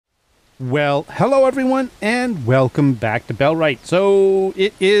Well, hello everyone, and welcome back to Bellwright. So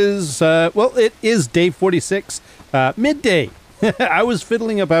it is, it is day 46, midday. I was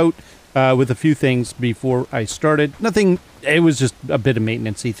fiddling about with a few things before I started. Nothing. It was just a bit of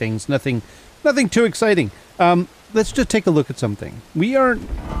maintenance-y things. Nothing too exciting. Let's just take a look at something. We are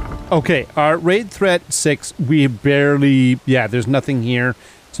okay. Our raid threat 6. We barely. Yeah, there's nothing here.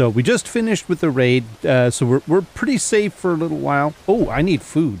 So we just finished with the raid. So we're pretty safe for a little while. Oh, I need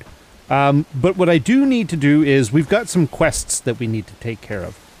food. But what I do need to do is we've got some quests that we need to take care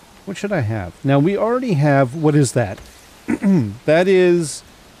of. What should I have? Now, we already have... What is that? That is...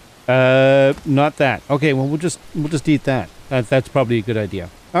 not that. Okay, well, we'll just eat that. That's probably a good idea.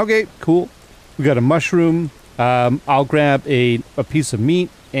 Okay, cool. We got a mushroom. I'll grab a piece of meat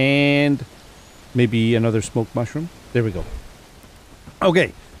and maybe another smoked mushroom. There we go.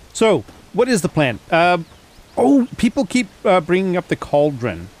 Okay, so what is the plan? Oh, people keep bringing up the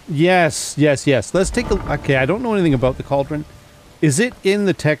cauldron. Yes. Let's take a... Okay, I don't know anything about the cauldron. Is it in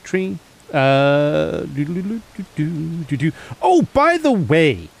the tech tree? Oh, by the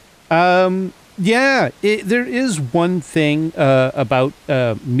way, yeah, there is one thing about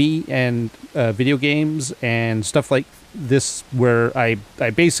me and video games and stuff like this where I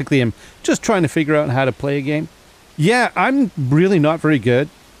basically am just trying to figure out how to play a game. Yeah, I'm really not very good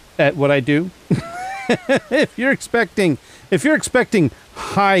at what I do. If you're expecting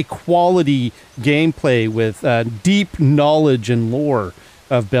high quality gameplay with deep knowledge and lore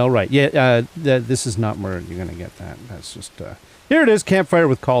of Bellwright, yeah, this is not where you're gonna get that. That's just here it is, campfire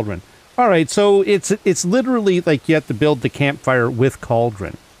with cauldron. All right, so it's literally like you have to build the campfire with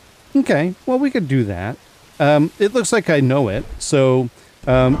cauldron. Okay, well we could do that. It looks like I know it. So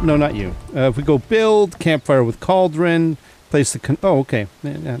no, not you. If we go build campfire with cauldron, place the oh, okay,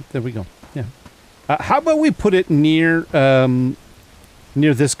 yeah, there we go. Yeah. How about we put it near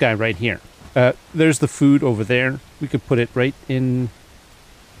near this guy right here? There's the food over there. We could put it right in,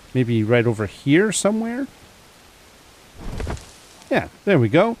 maybe right over here somewhere. Yeah, there we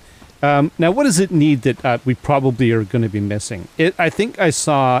go. Now, what does it need that we probably are going to be missing? I think I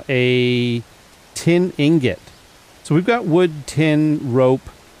saw a tin ingot. So we've got wood, tin, rope,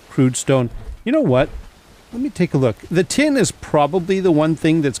 crude stone. You know what? Let me take a look. The tin is probably the one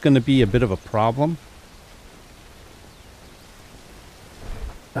thing that's going to be a bit of a problem.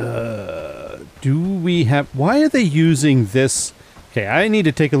 Do we have... Why are they using this? Okay, I need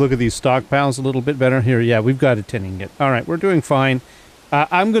to take a look at these stockpiles a little bit better. Here, yeah, we've got a tin ingot. All right, we're doing fine.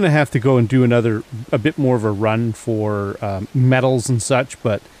 I'm going to have to go and do a bit more of a run for metals and such,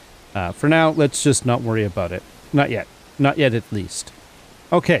 but for now, let's just not worry about it. Not yet. Not yet, at least.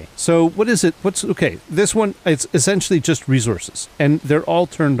 Okay, so what is it? Okay, this one, it's essentially just resources, and they're all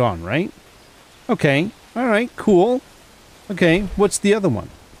turned on, right? Okay, all right, cool. Okay, what's the other one?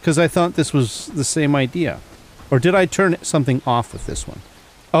 Because I thought this was the same idea. Or did I turn something off with this one?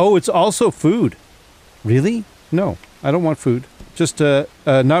 Oh, it's also food. Really? No, I don't want food. Just,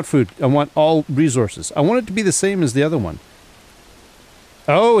 not food. I want all resources. I want it to be the same as the other one.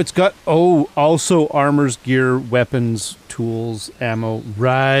 Oh, it's got, oh, also armors, gear, weapons, tools, ammo.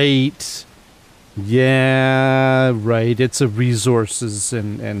 Right. Yeah, right. It's a resources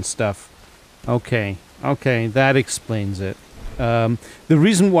and stuff. Okay. Okay, that explains it. The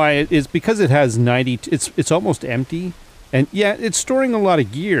reason why is because it has 90... It's almost empty. And, yeah, it's storing a lot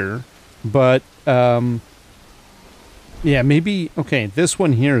of gear. But, yeah, maybe... Okay, this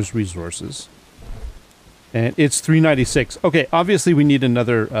one here is resources. And it's 396. Okay, obviously we need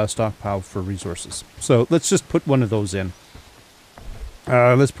another stockpile for resources. So let's just put one of those in.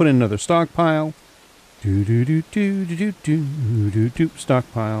 Let's put in another stockpile.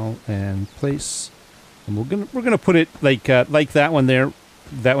 Stockpile and place. And we're gonna put it like that one there.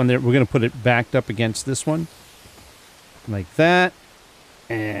 That one there. We're gonna put it backed up against this one, like that,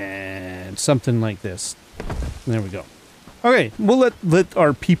 and something like this. There we go. Okay, we'll let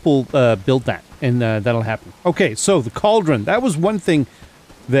our people build that, and that'll happen. Okay, so the cauldron. That was one thing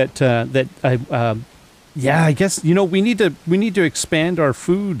that yeah, I guess, you know, we need to expand our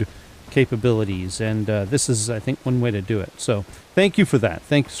food capabilities, and this is, I think, one way to do it. So thank you for that.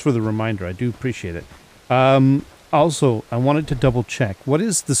 Thanks for the reminder. I do appreciate it. Also, I wanted to double check. What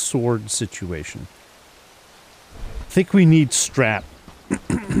is the sword situation? I think we need strap.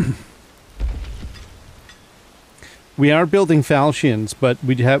 We are building falchions, but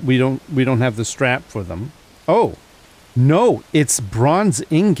we don't have the strap for them. Oh, no, it's bronze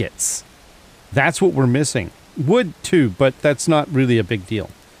ingots. That's what we're missing. Wood too, but that's not really a big deal.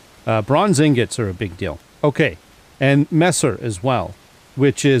 Bronze ingots are a big deal. Okay, and messer as well,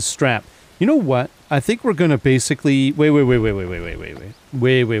 which is strap. You know what? I think we're going to basically... Wait.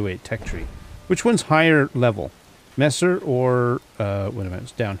 Tech tree. Which one's higher level? Messer or... wait a minute,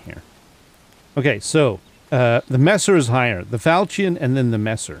 it's down here. Okay, so... the Messer is higher. The Falchion and then the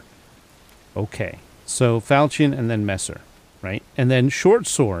Messer. Okay. So, Falchion and then Messer. Right? And then short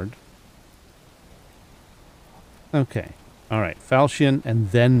sword. Okay. Alright. Falchion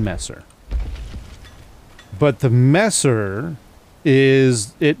and then Messer. But the Messer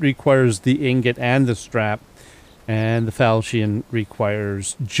is... It requires the ingot and the strap. And the Falchion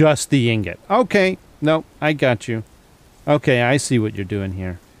requires just the ingot. Okay. No, I got you. Okay, I see what you're doing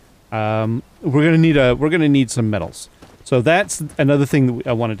here. We're gonna need some metals. So that's another thing that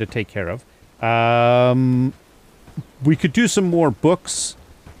I wanted to take care of. We could do some more book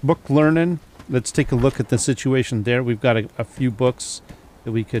learning. Let's take a look at the situation there. We've got a few books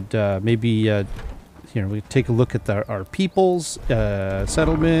that we could maybe here. We take a look at our peoples,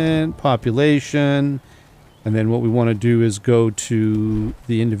 settlement, population, and then what we want to do is go to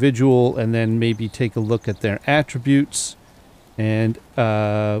the individual and then maybe take a look at their attributes. And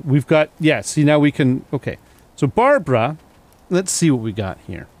we've got, yeah, see now we can, okay. So Barbara, let's see what we got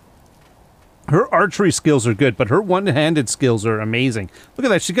here. Her archery skills are good, but her one-handed skills are amazing. Look at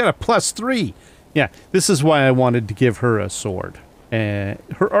that, she got a +3. Yeah, this is why I wanted to give her a sword. Her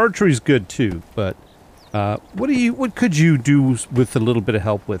archery's good too, but what could you do with a little bit of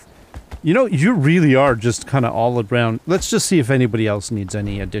help with? You know, you really are just kind of all around. Let's just see if anybody else needs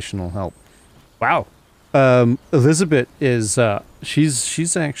any additional help. Wow. Elizabeth is,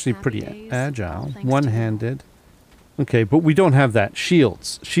 she's actually pretty agile. One-handed. Okay, but we don't have that.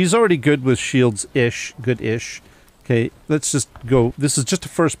 Shields. She's already good with shields-ish. Good-ish. Okay, let's just go. This is just a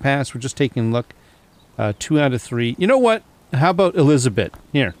first pass. We're just taking a look. 2 out of 3. You know what? How about Elizabeth?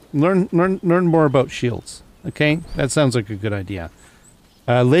 Here, learn more about shields. Okay? That sounds like a good idea.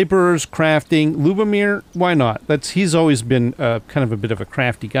 Laborers, crafting. Lubomir, why not? He's always been kind of a bit of a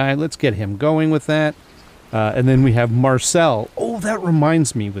crafty guy. Let's get him going with that. And then we have Marcel. Oh, that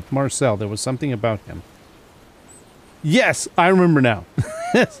reminds me, with Marcel, there was something about him. Yes, I remember now.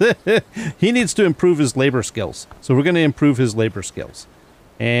 He needs to improve his labor skills. So we're going to improve his labor skills.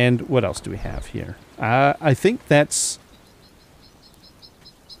 And what else do we have here? I think that's...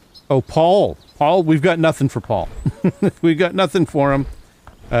 Oh, Paul. Paul, we've got nothing for Paul. We've got nothing for him.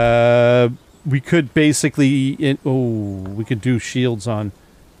 We could basically... we could do shields on...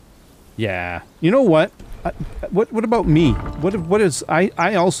 Yeah. You know what? What about me? What is...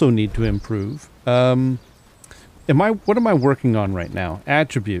 I also need to improve. What am I working on right now?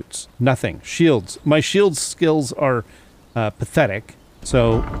 Attributes. Nothing. Shields. My shield skills are pathetic.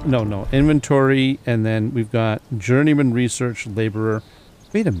 So, no. Inventory, and then we've got journeyman, research, laborer.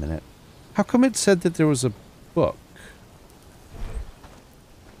 Wait a minute. How come it said that there was a book?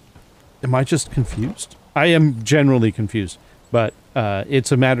 Am I just confused? I am generally confused, but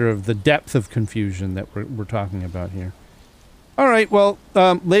it's a matter of the depth of confusion that we're talking about here. All right, well,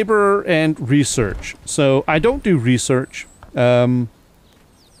 laborer and research. So I don't do research. What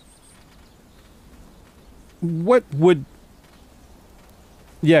would...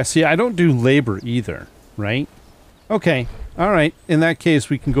 Yeah, see, I don't do labor either, right? Okay, all right. In that case,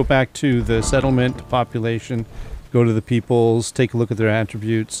 we can go back to the settlement, population, go to the peoples, take a look at their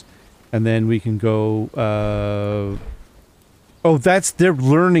attributes, and then we can go... Oh, they're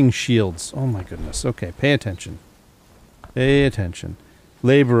learning shields. Oh my goodness. Okay, pay attention. Pay attention.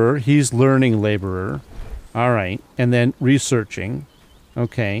 Laborer, he's learning laborer. All right, and then researching.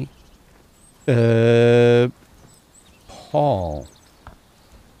 Okay. Paul.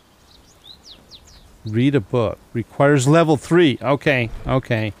 Read a book. Requires level 3. Okay,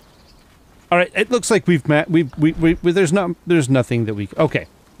 okay. All right, it looks like we've met. There's nothing that we... Okay,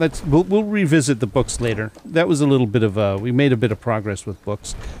 we'll revisit the books later. That was a little bit of we made a bit of progress with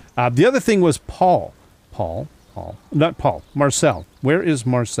books. The other thing was Paul. Not Paul. Marcel. Where is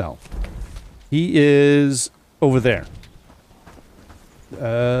Marcel? He is over there.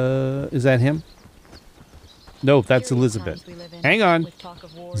 Is that him? No, that's Elizabeth. Hang on.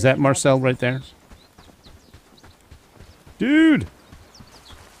 Is that Marcel right there? Dude!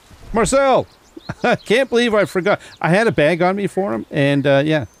 Marcel! I can't believe I forgot. I had a bag on me for him, and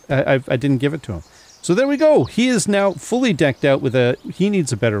yeah, I didn't give it to him. So there we go. He is now fully decked out with a... He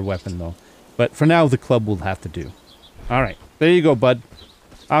needs a better weapon, though. But for now, the club will have to do. All right. There you go, bud.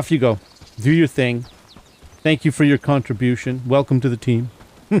 Off you go. Do your thing. Thank you for your contribution. Welcome to the team.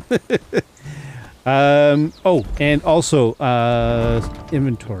 Oh, and also,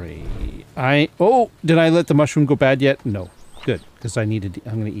 inventory. Did I let the mushroom go bad yet? No. Good, because I'm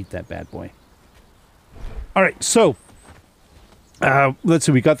going to eat that bad boy. All right, so Let's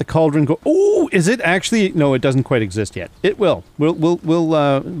see. We got the cauldron. Oh, is it actually? No, it doesn't quite exist yet. It will. We'll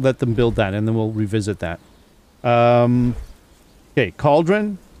let them build that, and then we'll revisit that. Okay,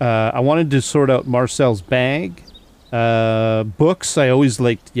 cauldron. I wanted to sort out Marcel's bag. Books. I always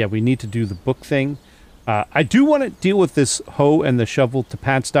liked. Yeah, we need to do the book thing. I do want to deal with this hoe and the shovel to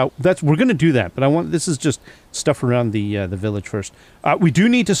patch out. We're going to do that, but this is just stuff around the village first. We do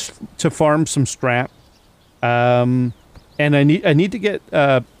need to farm some scrap. And I need to get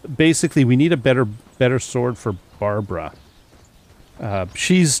basically we need a better sword for Barbara.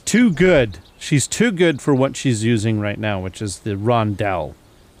 She's too good. She's too good for what she's using right now, which is the rondelle.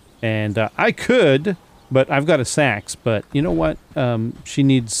 And I could, but I've got a sax. But you know what? She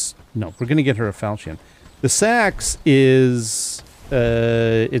needs. No, we're gonna get her a falchion. The sax is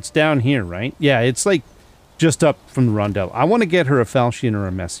it's down here, right? Yeah, it's like just up from the rondelle. I want to get her a falchion or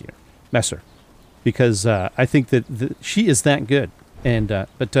a messer, because I think that she is that good. And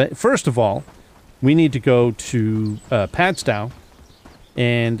but first of all, we need to go to Padstow,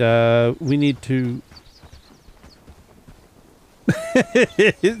 and we need to.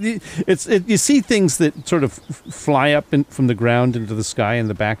 You see things that sort of fly up from the ground into the sky in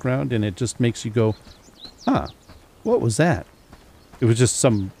the background, and it just makes you go, huh, what was that? It was just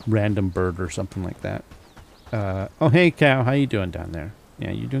some random bird or something like that. Oh, hey, cow, how you doing down there?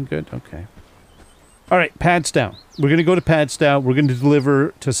 Yeah, you doing good? Okay. All right, Padstow. We're going to go to Padstow. We're going to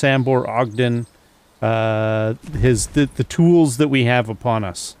deliver to Sambor Ogden the tools that we have upon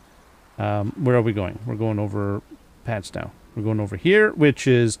us. Where are we going? We're going over Padstow. We're going over here, which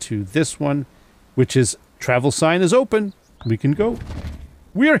is to this one, which is travel sign is open. We can go.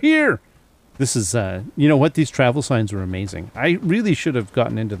 We are here. This is, you know what? These travel signs are amazing. I really should have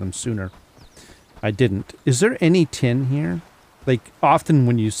gotten into them sooner. I didn't. Is there any tin here? Like, often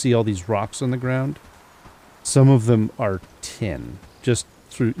when you see all these rocks on the ground, some of them are tin. Just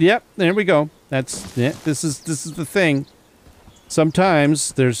through. Yep, there we go. That's it. This is the thing.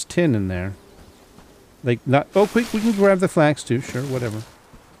 Sometimes there's tin in there. Like, not... Oh, quick, we can grab the flax, too. Sure, whatever.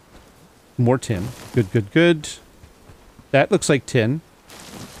 More tin. Good, good, good. That looks like tin.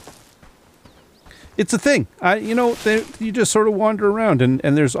 It's a thing. You know, you just sort of wander around, and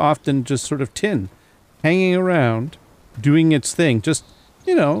there's often just sort of tin hanging around, doing its thing. Just,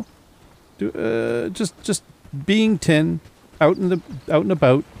 you know, just being tin, out and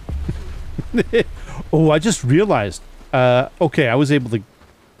about. Oh, I just realized. Okay, I was able to...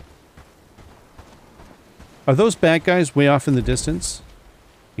 Are those bad guys way off in the distance?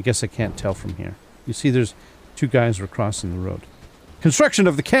 I guess I can't tell from here. You see there's two guys who are crossing the road. Construction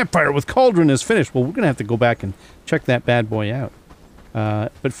of the campfire with cauldron is finished. Well, we're going to have to go back and check that bad boy out.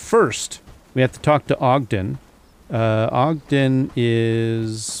 But first, we have to talk to Ogden. Ogden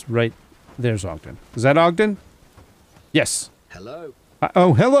is right... There's Ogden. Is that Ogden? Yes. Hello.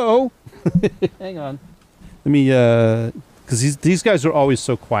 Oh, hello. Hang on. Let me, because these guys are always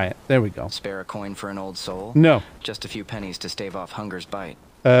so quiet. There we go. Spare a coin for an old soul? No. Just a few pennies to stave off hunger's bite.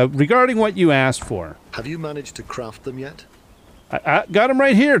 Regarding what you asked for. Have you managed to craft them yet? I got them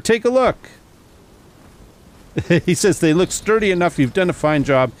right here. Take a look. He says they look sturdy enough. You've done a fine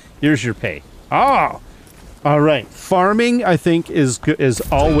job. Here's your pay. Oh, all right. Farming, I think, is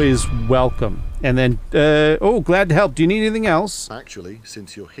always welcome. And then, oh, glad to help. Do you need anything else? Actually,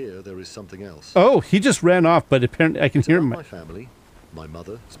 since you're here, there is something else. Oh, he just ran off, but apparently I can hear him. My family, my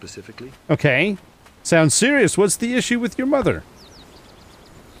mother specifically. Okay, sounds serious. What's the issue with your mother?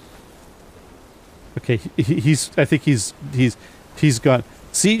 Okay, I think he's gone.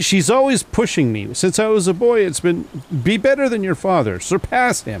 See, she's always pushing me. Since I was a boy, it's been be better than your father,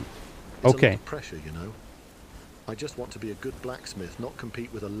 surpass him. It's okay. A lot of pressure, you know. I just want to be a good blacksmith, not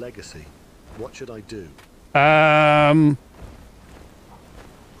compete with a legacy. What should I do?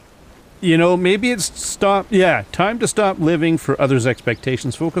 You know, maybe it's time to stop living for others'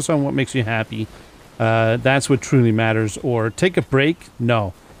 expectations. Focus on what makes you happy. That's what truly matters. Or take a break.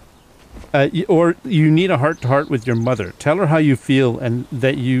 No. Or you need a heart-to-heart with your mother. Tell her how you feel and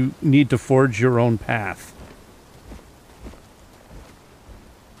that you need to forge your own path.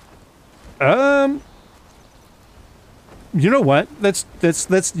 You know what? Let's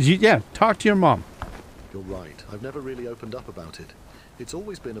talk to your mom. You're right. I've never really opened up about it. It's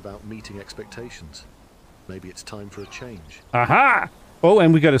always been about meeting expectations. Maybe it's time for a change. Aha! Oh,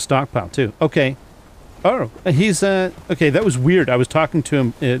 and we got a stockpile too. Okay. Oh, he's okay, that was weird. I was talking to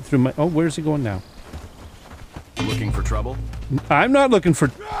him through my... Oh, where's he going now? Looking for trouble? I'm not looking for...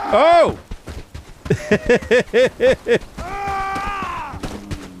 Oh!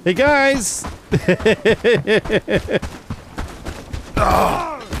 Hey, guys!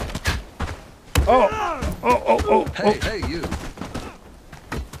 Oh! Hey, you!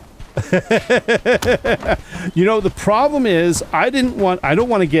 You know, the problem is I don't want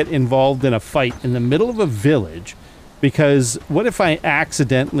to get involved in a fight in the middle of a village, because what if I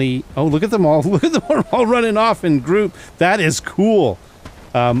accidentally... Oh, look at them all. Look at them all running off in group. That is cool.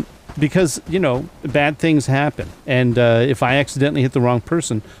 Because, you know, bad things happen. And if I accidentally hit the wrong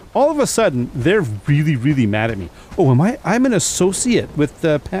person, all of a sudden, they're really, really mad at me. Oh, I'm an associate with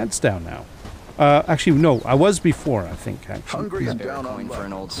Padstow now. Actually, no, I was before, I think. Hungry and down on Coin for luck.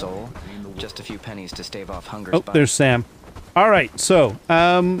 an old soul. Just a few pennies to stave off hunger's Oh, bite. there's Sam. All right, so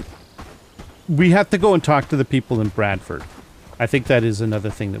we have to go and talk to the people in Bradford. I think that is another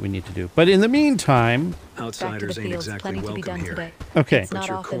thing that we need to do. But in the meantime... Outsiders ain't fields, exactly plenty to be welcome done here. today. Okay. It's But not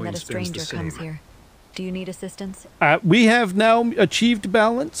your often coin that a spins the stranger comes same. here. Do you need assistance? We have now achieved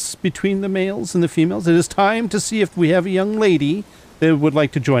balance between the males and the females. It is time to see if we have a young lady that would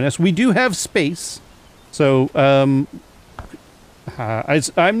like to join us. We do have space. So, I'm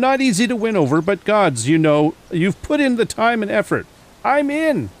not easy to win over, but gods, you know, you've put in the time and effort. I'm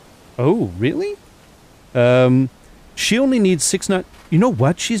in. Oh, really? She only needs 6 nut. You know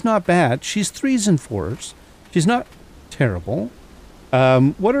what? She's not bad. She's 3s and 4s. She's not terrible.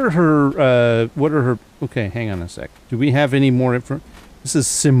 What are her, okay, hang on a sec. Do we have any more info? This is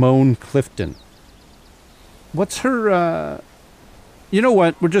Simone Clifton. What's her, you know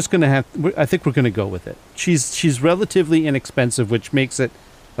what? We're just going to have, I think we're going to go with it. She's relatively inexpensive, which makes it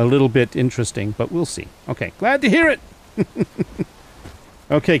a little bit interesting, but we'll see. Okay, glad to hear it.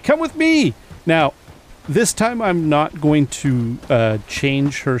 Okay, come with me. Now, this time I'm not going to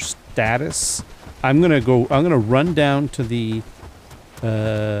change her status. I'm going to run down to the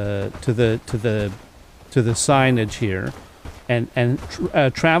signage here and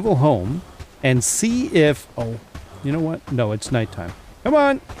travel home and see if, oh, you know what? No, it's nighttime. Come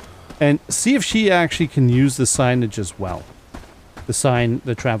on. And see if she actually can use the signage as well.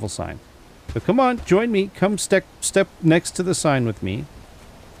 The travel sign. So come on, join me. Come step next to the sign with me.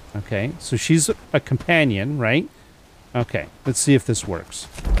 Okay, so she's a companion, right? Okay, let's see if this works.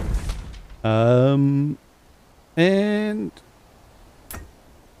 And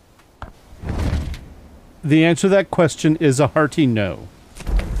the answer to that question is a hearty no.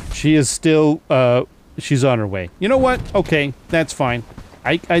 She is still, she's on her way. You know what? Okay, that's fine.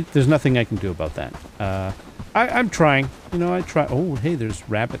 There's nothing I can do about that. I'm trying. You know, I try. Oh, hey, there's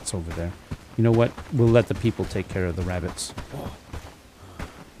rabbits over there. You know what? We'll let the people take care of the rabbits.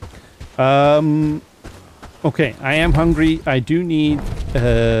 Okay, I am hungry. I do need,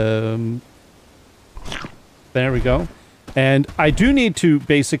 there we go. And I do need to,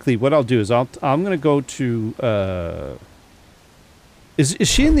 basically, what I'll do is I'm going to go to, is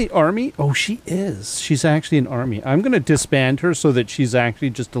she in the army? Oh, she is. She's actually in army. I'm going to disband her so that she's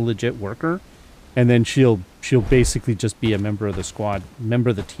actually just a legit worker. And then she'll basically just be a member of the squad, member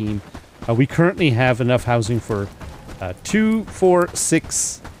of the team. We currently have enough housing for 2, 4,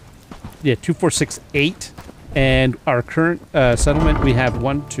 6, 8. And our current settlement, we have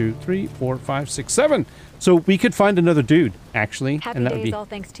 1, 2, 3, 4, 5, 6, 7. So we could find another dude, actually. Happy and that days, would be... all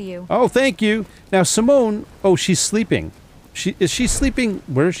thanks to you. Oh, thank you. Now, Simone, oh, she's sleeping. Is she sleeping?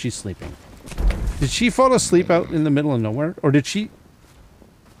 Where is she sleeping? Did she fall asleep out in the middle of nowhere? Or did she...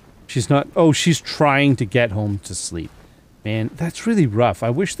 She's not... Oh, she's trying to get home to sleep. Man, that's really rough. I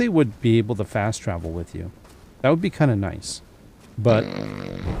wish they would be able to fast travel with you. That would be kind of nice. But...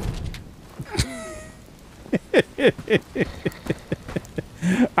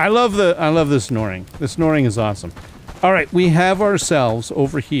 I love the snoring. The snoring is awesome. All right, we have ourselves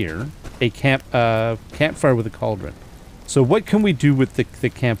over here a campfire with a cauldron. So what can we do with the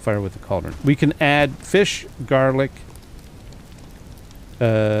campfire with the cauldron? We can add fish, garlic,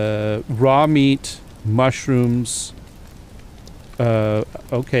 raw meat, mushrooms.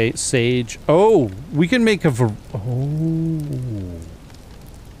 Okay, sage. Oh, we can make a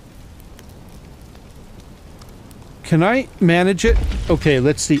Can I manage it? Okay,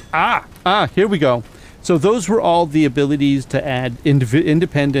 let's see. Here we go. So those were all the abilities to add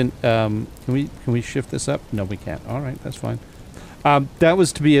independent. Can we shift this up? No, we can't. All right, that's fine. That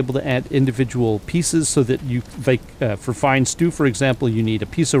was to be able to add individual pieces so that you, like, for fine stew, for example, you need a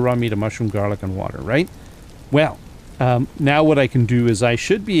piece of raw meat, a mushroom, garlic, and water, right? Well, now what I can do is I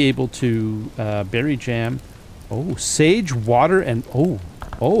should be able to berry jam. Oh, sage, water, and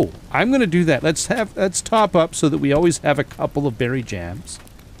Oh, I'm going to do that. Let's top up so that we always have a couple of berry jams.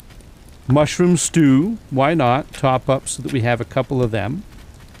 Mushroom stew, why not? Top up so that we have a couple of them.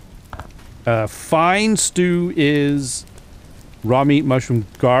 Fine stew is raw meat, mushroom,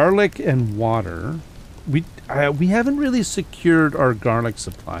 garlic, and water. We haven't really secured our garlic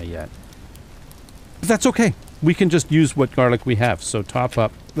supply yet. But that's okay. We can just use what garlic we have. So top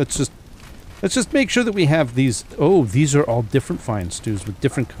up. Let's just Let's just make sure that we have these. Oh, these are all different fine stews with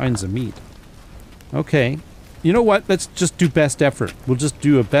different kinds of meat. Okay. You know what? Let's just do best effort. We'll just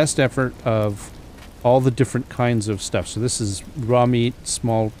do a best effort of all the different kinds of stuff. So this is raw meat,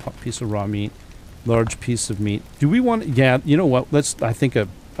 small piece of raw meat, large piece of meat. Do we want... Yeah, you know what? I think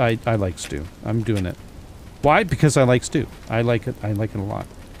I like stew. I'm doing it. Why? Because I like stew. I like it. I like it a lot.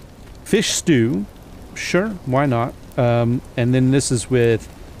 Fish stew. Sure. Why not? And then this is with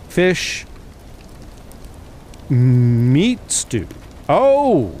fish... meat stew.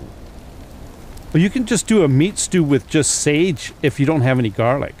 Oh! Well, you can just do a meat stew with just sage if you don't have any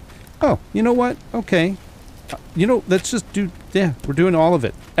garlic. Oh, you know what? Okay. You know, let's just do... Yeah, we're doing all of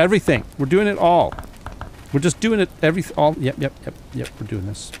it. Everything. We're doing it all. We're just doing it all... Yep. We're doing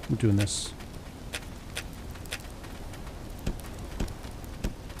this. We're doing this.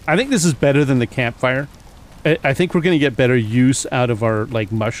 I think this is better than the campfire. I think we're going to get better use out of our,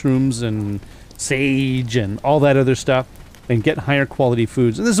 like, mushrooms and sage and all that other stuff and get higher quality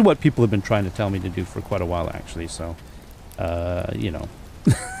foods. And this is what people have been trying to tell me to do for quite a while, actually. So, you know.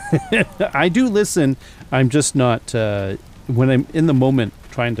 I do listen. I'm just not, when I'm in the moment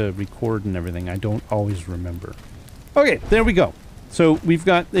trying to record and everything, I don't always remember. Okay, there we go. So we've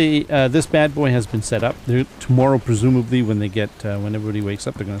got the, this bad boy has been set up. Tomorrow, presumably, when they get, when everybody wakes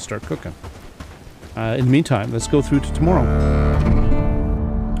up, they're going to start cooking. In the meantime, let's go through to tomorrow.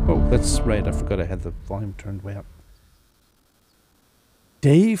 Oh, that's right. I forgot I had the volume turned way up.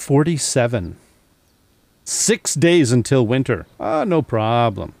 Day 47. 6 days until winter. Ah, no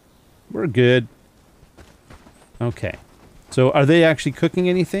problem. We're good. Okay. So are they actually cooking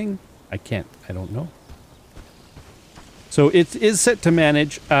anything? I don't know. So it is set to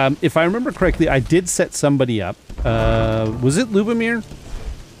manage. If I remember correctly, I did set somebody up. Was it Lubomir?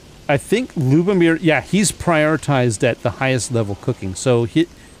 I think Lubomir, yeah, he's prioritized at the highest level cooking. So he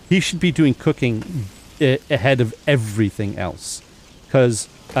should be doing cooking ahead of everything else. Because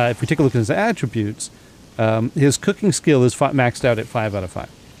if we take a look at his attributes, his cooking skill is maxed out at 5 out of 5.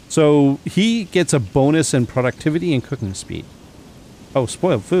 So he gets a bonus in productivity and cooking speed. Oh,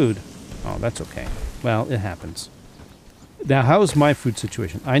 spoiled food. Oh, that's okay. Well, it happens. Now, how's my food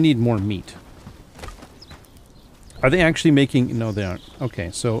situation? I need more meat. Are they actually making... No, they aren't.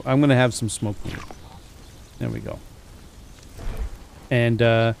 Okay, so I'm going to have some smoked meat. There we go. And,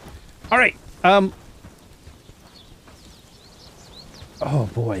 all right. Oh,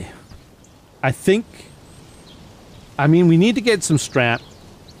 boy. I think... I mean, we need to get some strap,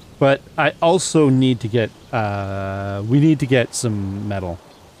 but I also need to get... we need to get some metal.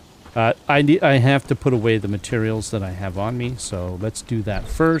 I have to put away the materials that I have on me, so let's do that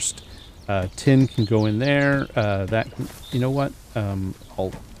first. Tin can go in there. You know what?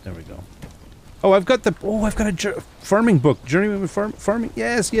 There we go. Oh, I've got a farming book. Journeyman with farming.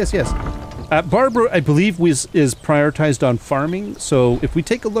 Yes. Barbara, I believe, is prioritized on farming. So if we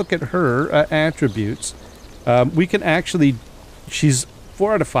take a look at her attributes, we can actually. She's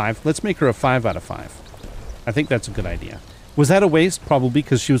 4 out of 5. Let's make her a 5 out of 5. I think that's a good idea. Was that a waste? Probably,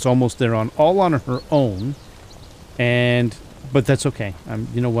 because she was almost there all on her own. But that's okay.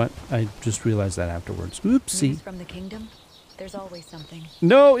 You know what? I just realized that afterwards. Oopsie. News from the kingdom? There's always something.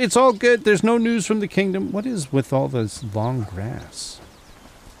 No, it's all good. There's no news from the kingdom. What is with all this long grass?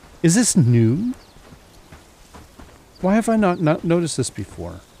 Is this new? Why have I not noticed this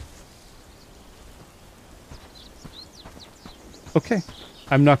before? Okay.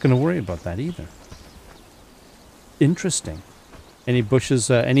 I'm not going to worry about that either. Interesting. Any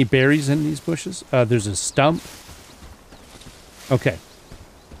bushes, any berries in these bushes? There's a stump. Okay.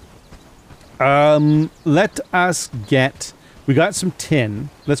 Let us get... We got some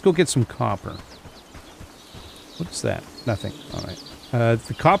tin. Let's go get some copper. What's that? Nothing. All right.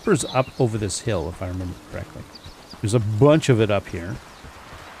 The copper's up over this hill, if I remember correctly. There's a bunch of it up here.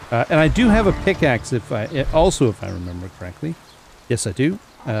 And I do have a pickaxe, if I remember correctly. Yes, I do.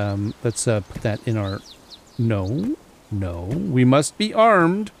 Let's put that in our... No. We must be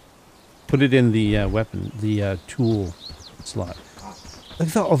armed. Put it in the weapon, the tool slot. I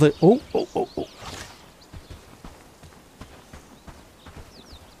thought all the... Oh.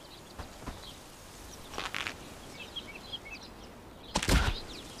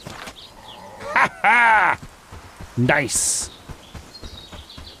 Ha! Nice.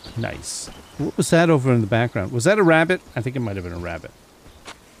 What was that over in the background? Was that a rabbit? I think it might have been a rabbit.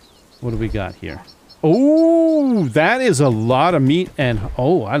 What do we got here? Oh, that is a lot of meat, and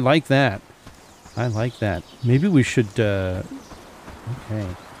oh, I like that. Maybe we should, okay.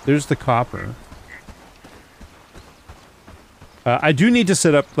 There's the copper. I do need to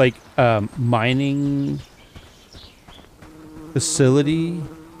set up, like, mining facility.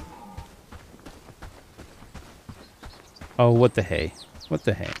 Oh, what the hey? What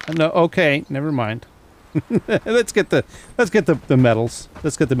the hey? No, okay, never mind. Let's get the metals.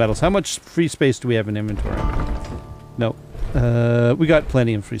 Let's get the metals. How much free space do we have in inventory? No. We got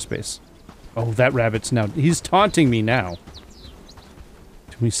plenty of free space. Oh, that rabbit's now... He's taunting me now.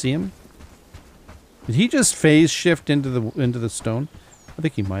 Can we see him? Did he just phase shift into the stone? I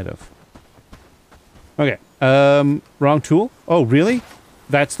think he might have. Okay. Wrong tool? Oh, really?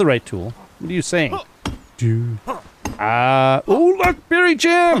 That's the right tool. What are you saying? Oh, look! Berry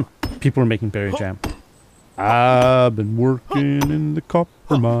jam! People are making berry jam. I've been working in the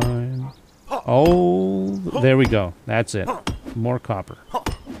copper mine. Oh, there we go. That's it. More copper.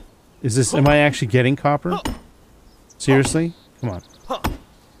 Is this... Am I actually getting copper? Seriously? Come on.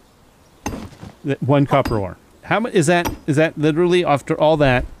 One copper ore. How much is that? Is that literally after all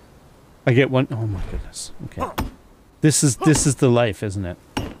that? I get one. Oh my goodness. Okay. This is the life, isn't it?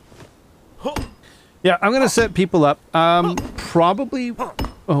 Yeah, I'm gonna set people up. Probably.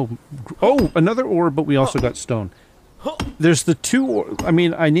 Oh, another ore, but we also got stone. There's the two ore. I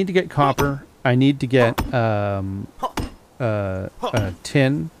mean, I need to get copper. I need to get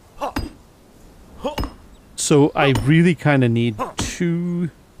tin. So I really kind of need 2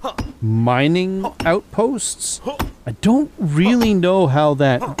 mining outposts. I don't really know how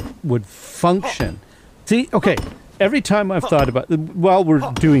that would function. See, okay, every time I've thought about... While we're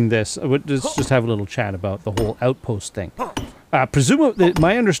doing this, let's just have a little chat about the whole outpost thing. Presumably,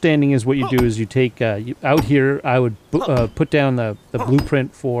 my understanding is what you do is you take... out here, I would put down the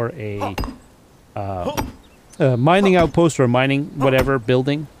blueprint for a mining outpost or a mining whatever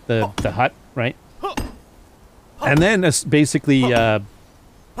building, the hut, right? And then basically...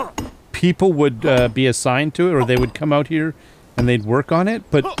 people would be assigned to it, or they would come out here and they'd work on it,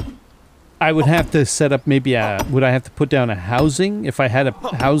 but I would have to set up maybe would I have to put down a housing if I had a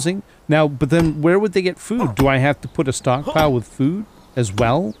housing? Now, but then where would they get food? Do I have to put a stockpile with food as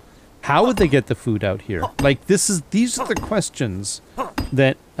well? How would they get the food out here? Like, these are the questions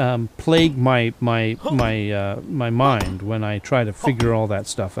that plague my mind when I try to figure all that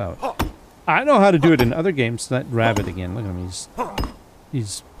stuff out. I know how to do it in other games. That rabbit again, look at him,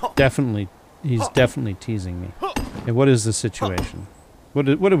 he's definitely teasing me. Okay, what is the situation? What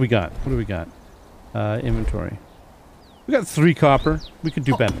do we got? What do we got? Inventory. We got 3 copper. We could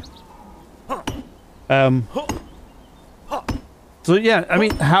do better. So yeah, I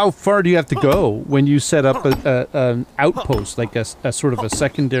mean, how far do you have to go when you set up an outpost, like a sort of a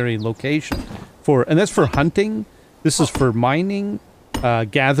secondary location for? And that's for hunting. This is for mining,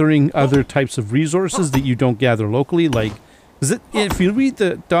 gathering other types of resources that you don't gather locally, like. If you read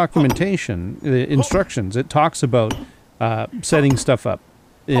the documentation, the instructions, it talks about setting stuff up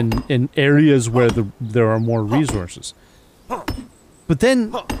in areas where there are more resources. But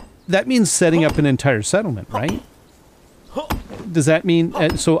then that means setting up an entire settlement, right? Does that mean...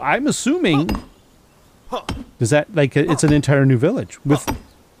 so I'm assuming... Does that... Like, it's an entire new village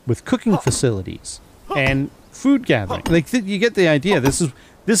with cooking facilities and food gathering. Like, you get the idea. This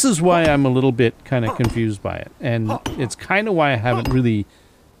is why I'm a little bit kind of confused by it. And it's kind of why I haven't really...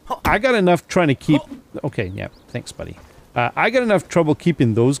 I got enough trying to keep... Okay, yeah, thanks, buddy. I got enough trouble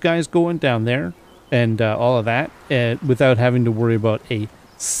keeping those guys going down there and all of that without having to worry about a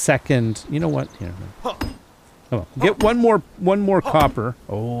second... You know what? Here, come on. Get one more copper.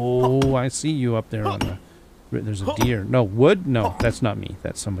 Oh, I see you up there on the... There's a deer. No, wood? No, that's not me.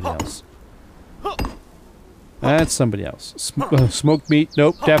 That's somebody else. That's somebody else. Smoked meat.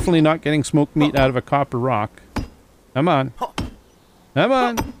 Nope, definitely not getting smoked meat out of a copper rock. Come on. Come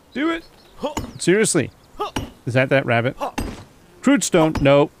on. Do it. Seriously. Is that rabbit? Crude stone.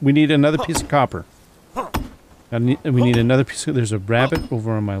 No, we need another piece of copper. We need another piece of... There's a rabbit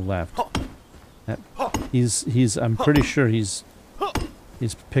over on my left. He's I'm pretty sure he's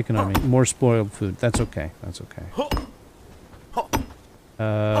picking on me. More spoiled food. That's okay. That's okay.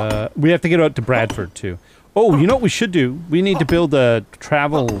 We have to get out to Bradford, too. Oh, you know what we should do? We need to build a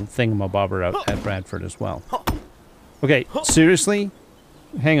travel thingamabobber out at Bradford as well. Okay, seriously?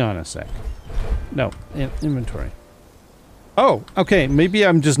 Hang on a sec. No, inventory. Oh, okay, maybe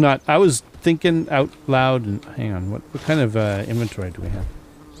I'm just not... I was thinking out loud and... Hang on, what kind of inventory do we have?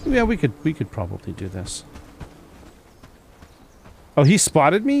 Yeah, we could probably do this. Oh, he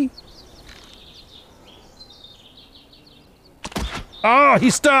spotted me? Oh, he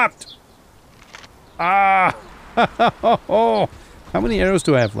stopped! Ah! How many arrows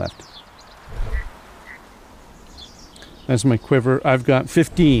do I have left? That's my quiver. I've got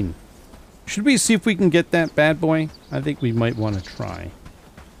 15. Should we see if we can get that bad boy? I think we might want to try.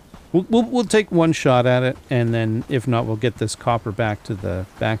 We'll take one shot at it, and then if not, we'll get this copper back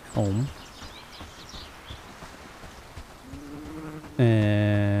home.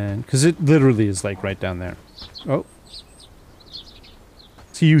 And because it literally is like right down there. Oh.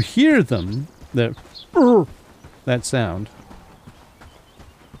 So you hear them, that sound.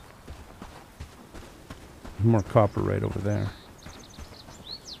 More copper right over there.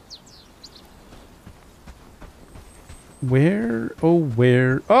 Where? Oh,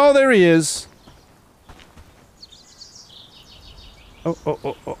 where? Oh, there he is. Oh, oh,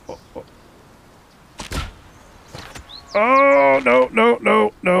 oh, oh, oh, oh. Oh, no, no,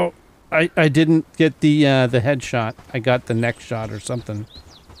 no, no. I didn't get the headshot. I got the neck shot or something.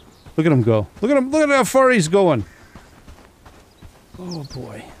 Look at him go. Look at him. Look at how far he's going. Oh,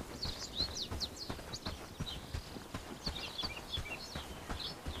 boy.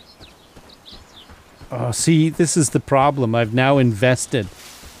 Oh, see, this is the problem. I've now invested.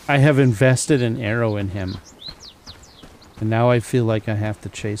 I have invested an arrow in him. And now I feel like I have to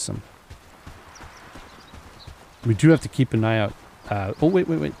chase him. We do have to keep an eye out. Oh, wait,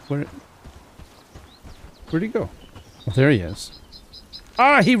 wait, wait. Where'd he go? Oh, there he is.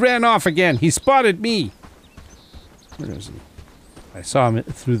 Ah, he ran off again. He spotted me. Where is he? I saw him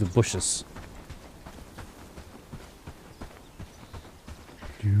through the bushes.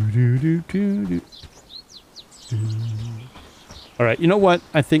 All right, you know what?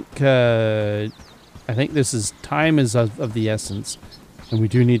 I think this is time is of the essence, and we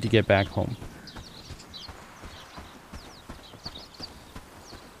do need to get back home.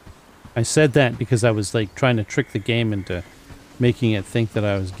 I said that because I was like trying to trick the game into making it think that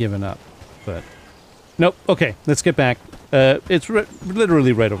I was giving up, but nope. Okay, let's get back. It's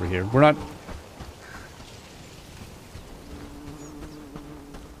literally right over here. We're not.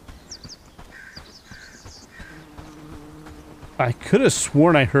 I could have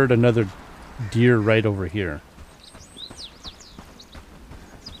sworn I heard another deer right over here.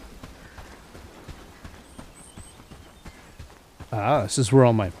 Ah, this is where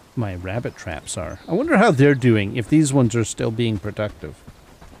all my rabbit traps are. I wonder how they're doing, if these ones are still being productive.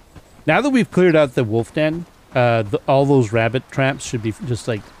 Now that we've cleared out the wolf den, all those rabbit traps should be just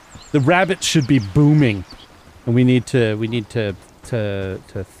like... The rabbits should be booming. And we need to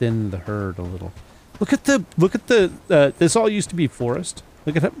thin the herd a little. Look at the, this all used to be forest.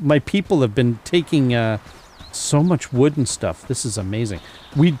 Look at how my people have been taking so much wood and stuff. This is amazing.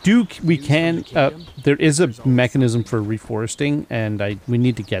 We can, there is a mechanism for reforesting, and we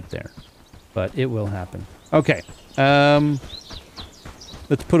need to get there. But it will happen. Okay. Let's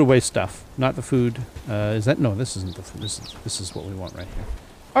put away stuff. Not the food. Is that, no, this isn't the food. This is what we want right here.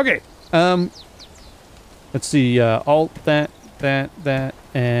 Okay. Let's see, alt that,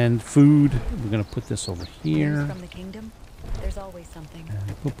 and food. We're gonna put this over here. From the kingdom, there's always something.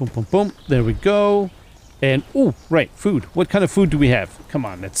 Boom, boom, boom, boom. There we go. And oh, right, food. What kind of food do we have? Come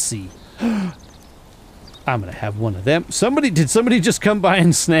on, let's see. I'm gonna have one of them. Did somebody just come by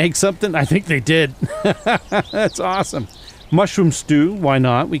and snag something? I think they did. That's awesome. Mushroom stew. Why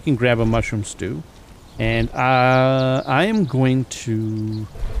not? We can grab a mushroom stew. And I am going to.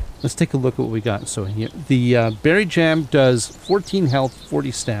 Let's take a look at what we got. So here, the berry jam does 14 health,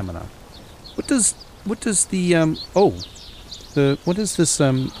 40 stamina. What does the what is this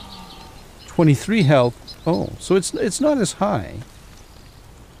 23 health? Oh, so it's not as high.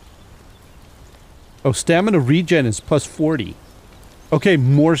 Oh, stamina regen is plus 40. Okay,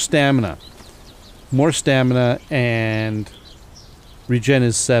 more stamina. More stamina, and regen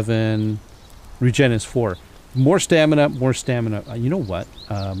is 7. Regen is 4. More stamina, more stamina. You know what?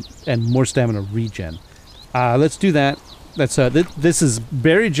 And more stamina regen. Let's do that. That's this is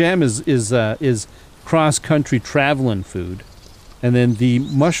berry jam is cross-country traveling food, and then the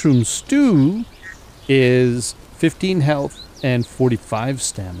mushroom stew is 15 health and 45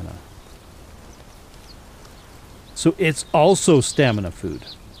 stamina. So it's also stamina food.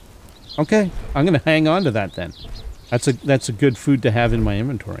 Okay, I'm gonna hang on to that then. That's a good food to have in my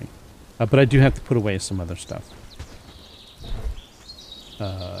inventory. But I do have to put away some other stuff.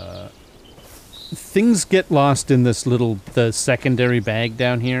 Things get lost in this the secondary bag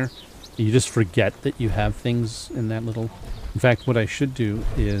down here. You just forget that you have things in that little... In fact, what I should do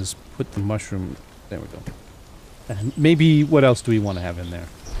is put the mushroom... There we go. And maybe, what else do we want to have in there?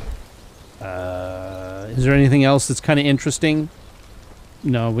 Is there anything else that's kind of interesting?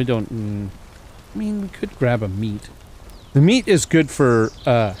 No, we don't... I mean, we could grab a meat. The meat is good for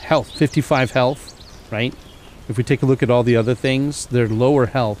health, 55 health, right? If we take a look at all the other things, they're lower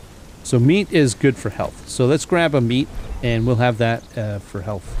health. So meat is good for health. So let's grab a meat, and we'll have that for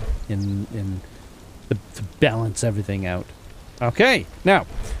health to balance everything out. Okay, now,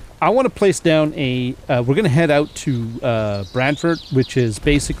 I want to place down a... we're going to head out to Bradford, which is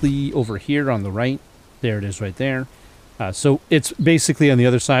basically over here on the right. There it is right there. So it's basically on the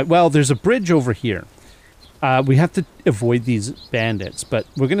other side. Well, there's a bridge over here. We have to avoid these bandits, but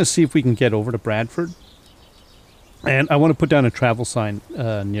we're going to see if we can get over to Bradford. And I want to put down a travel sign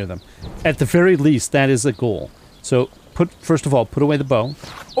near them. At the very least, that is a goal. So first of all, put away the bow.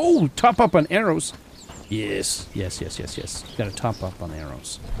 Oh, top up on arrows. Yes. Got to top up on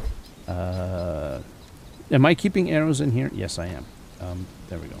arrows. Am I keeping arrows in here? Yes, I am.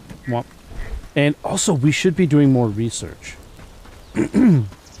 There we go. Womp. And also, we should be doing more research. I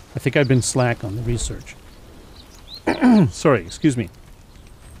think I've been slack on the research. Sorry, excuse me.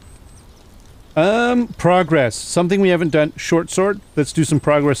 Progress. Something we haven't done. Short sword. Let's do some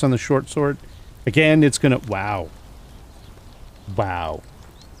progress on the short sword. Again, it's gonna... Wow.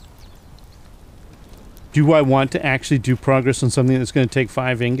 Do I want to actually do progress on something that's going to take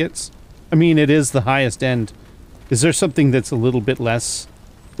 5 ingots? I mean, it is the highest end. Is there something that's a little bit less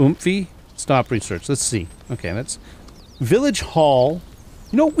oomphy? Stop research. Let's see. Okay, that's... Village Hall.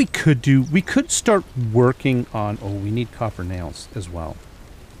 You know what we could do? We could start working on... Oh, we need copper nails as well.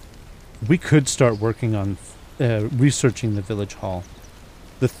 We could start working on researching the Village Hall.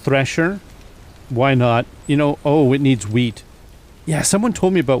 The Thresher. Why not? You know, oh, it needs wheat. Yeah, someone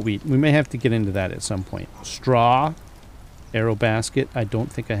told me about wheat. We may have to get into that at some point. Straw. Arrow basket. I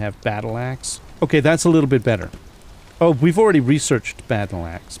don't think I have battle axe. Okay, that's a little bit better. Oh, we've already researched battle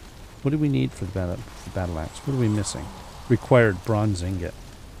axe. What do we need for the battle axe? What are we missing? Required bronze ingot.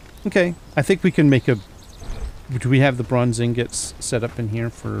 Okay, I think we can make a... Do we have the bronze ingots set up in here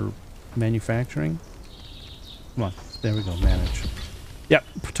for manufacturing? Come on, there we go, manage. Yep,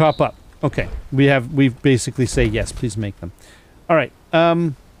 top up. Okay, we basically say yes, please make them. All right,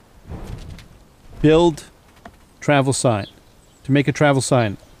 build travel sign. To make a travel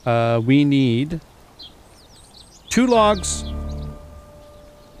sign, we need 2 logs.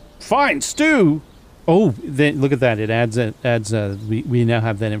 Fine stew. Oh, then look at that. It adds. We now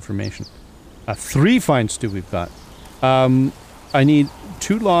have that information. 3 fine stew we've got. I need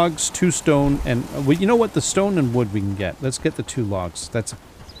 2 logs, 2 stone, and well, you know what? The stone and wood we can get. Let's get the 2 logs. That's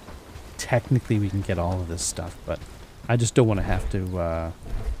technically we can get all of this stuff, but I just don't want to have to.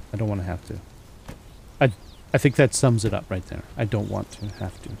 I don't want to have to. I think that sums it up right there. I don't want to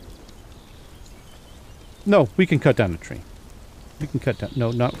have to. No, we can cut down a tree. We can cut down...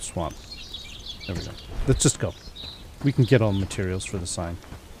 No, not swamp. There we go. Let's just go. We can get all the materials for the sign.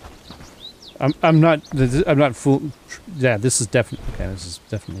 I'm not full... Yeah, this is definitely... Okay, this is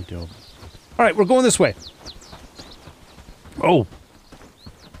definitely doable. Alright, we're going this way. Oh!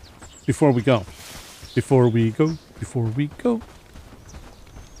 Before we go.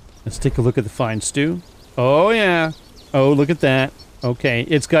 Let's take a look at the fine stew. Oh, yeah. Oh, look at that. Okay,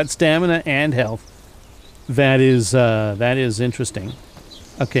 it's got stamina and health. That is interesting.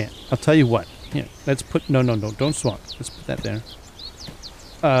 Okay, I'll tell you what. Here, let's put... No, don't swap. Let's put that there.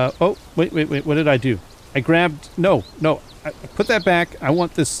 Oh, wait. What did I do? I grabbed... No. I put that back. I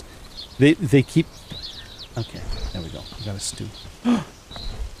want this... They keep... Okay, there we go. I got a stew.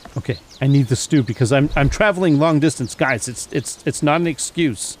 Okay, I need the stew because I'm traveling long distance. Guys, it's not an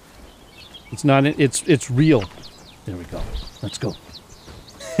excuse. It's not... It's real. There we go. Let's go.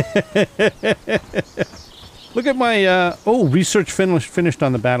 Look at my, oh, research finished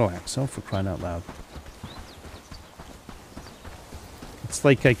on the battle axe. Oh, for crying out loud. It's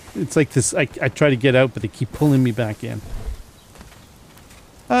like this, I try to get out, but they keep pulling me back in.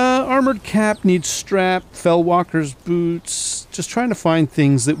 Armored cap needs strap, Fellwalker's boots. Just trying to find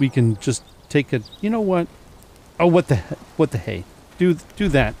things that we can just take a, you know what? Oh, what the hey. Do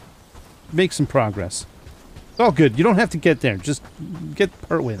that. Make some progress. Oh, good. You don't have to get there. Just get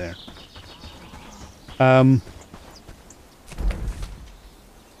partway there.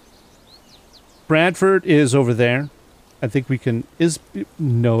 Bradford is over there. I think we can...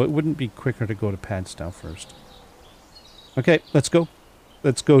 No, it wouldn't be quicker to go to Padstow first. Okay, let's go.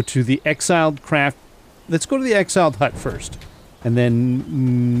 Let's go to the Exiled Craft... Let's go to the Exiled Hut first. And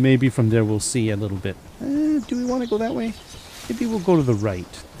then maybe from there we'll see a little bit. Do we want to go that way? Maybe we'll go to the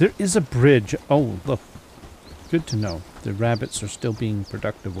right. There is a bridge. Oh, look. Good to know. The rabbits are still being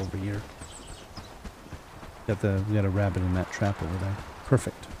productive over here. We got a rabbit in that trap over there.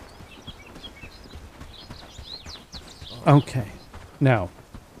 Perfect. Okay. Now,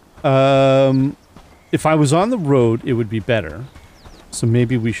 if I was on the road, it would be better. So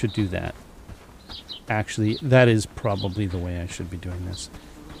maybe we should do that. Actually, that is probably the way I should be doing this.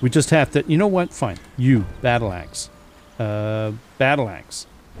 We just have to... You know what? Fine. You, battle axe. Battle axe.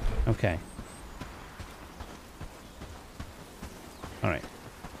 Okay. Alright.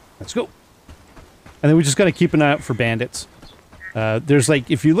 Let's go. And then we just got to keep an eye out for bandits. There's like,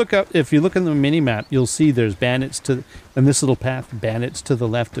 if you look in the mini map, you'll see there's bandits and this little path, bandits to the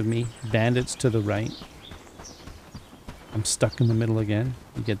left of me, bandits to the right. I'm stuck in the middle again.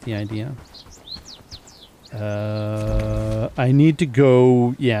 You get the idea? I need to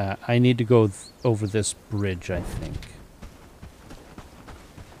go, yeah, I need to go over this bridge, I think.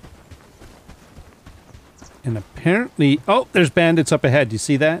 And apparently, oh, there's bandits up ahead. Do you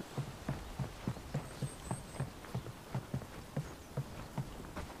see that?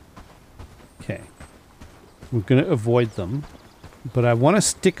 Okay. We're going to avoid them. But I want to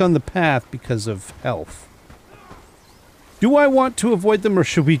stick on the path because of health. Do I want to avoid them or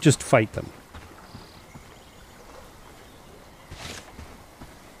should we just fight them?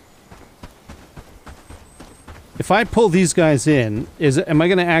 If I pull these guys in, am I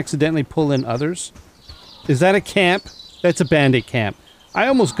going to accidentally pull in others? Is that a camp? That's a bandit camp. I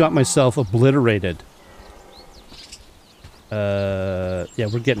almost got myself obliterated. Yeah,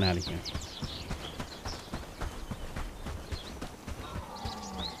 we're getting out of here.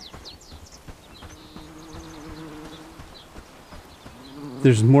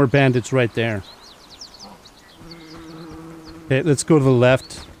 There's more bandits right there. Okay, let's go to the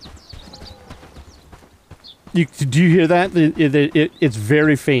left. Do you hear that? It's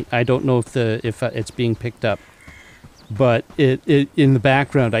very faint. I don't know if it's being picked up, but in the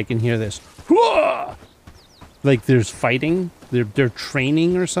background I can hear this. Whoa! Like there's fighting. They're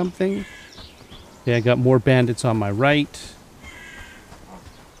training or something. Yeah, I got more bandits on my right.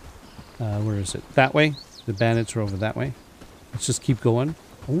 Where is it? That way. The bandits are over that way. Let's just keep going.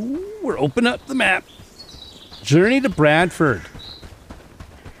 Ooh, we're opening up the map. Journey to Bradford.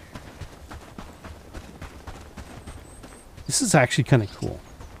 This is actually kind of cool.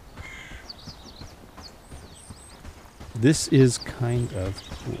 This is kind of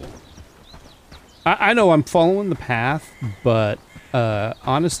cool. I know I'm following the path, but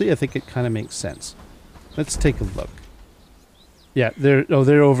honestly, I think it kind of makes sense. Let's take a look. Yeah,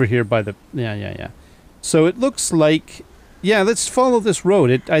 they're over here by the... Yeah. So it looks like... Yeah, let's follow this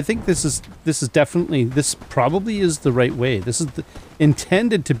road. I think this is definitely... This probably is the right way. This is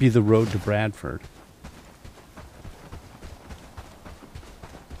intended to be the road to Bradford.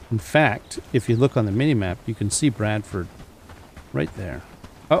 In fact, if you look on the minimap, you can see Bradford right there.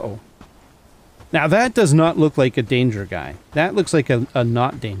 Uh-oh. Now, that does not look like a danger guy. That looks like a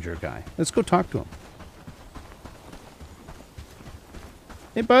not danger guy. Let's go talk to him.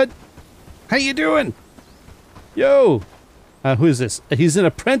 Hey, bud. How you doing? Yo. Who is this? He's an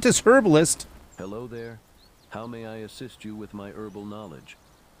apprentice herbalist. Hello there. How may I assist you with my herbal knowledge?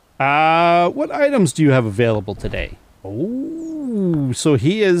 What items do you have available today? Oh, so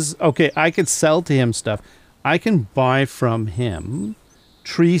he is... Okay, I could sell to him stuff. I can buy from him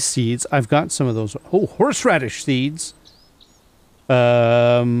tree seeds. I've got some of those. Oh, horseradish seeds.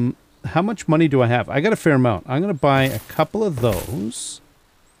 How much money do I have? I got a fair amount. I'm going to buy a couple of those.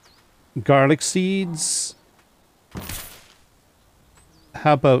 Garlic seeds.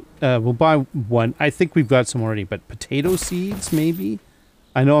 How about... we'll buy one. I think we've got some already, but potato seeds, maybe?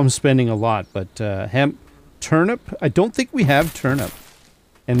 I know I'm spending a lot, but hemp... Turnip? I don't think we have turnip.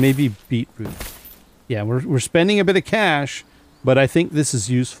 And maybe beetroot. Yeah, we're spending a bit of cash, but I think this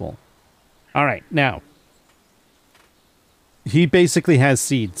is useful. All right, now. He basically has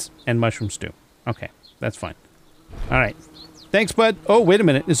seeds and mushroom stew. Okay, that's fine. All right. Thanks, bud. Oh, wait a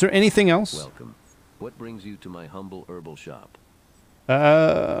minute. Is there anything else? Welcome. What brings you to my humble herbal shop?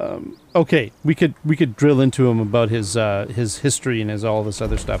 Okay. We could drill into him about his history and all this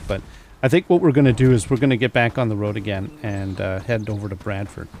other stuff, but I think what we're going to do is we're going to get back on the road again and head over to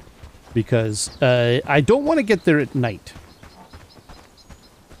Bradford. Because I don't want to get there at night.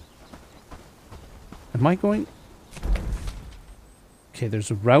 Am I going... Okay, there's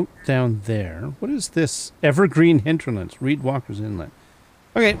a route down there. What is this? Evergreen Hinterlands. Reed Walker's Inlet.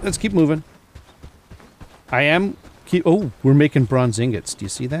 Okay, let's keep moving. I am... Oh, we're making bronze ingots. Do you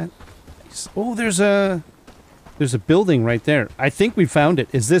see that? Oh, there's a building right there. I think we found it.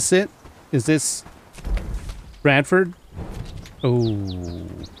 Is this it? Is this Bradford? Oh,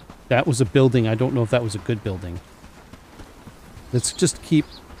 that was a building. I don't know if that was a good building. Let's just keep...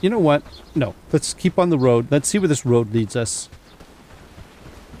 You know what? No, let's keep on the road. Let's see where this road leads us.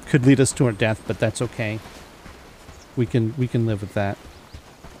 Could lead us to our death, but that's okay. We can live with that.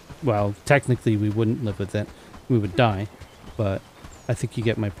 Well, technically we wouldn't live with it. We would die, but I think you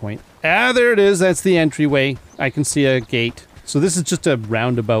get my point. Ah, there it is. That's the entryway. I can see a gate. So this is just a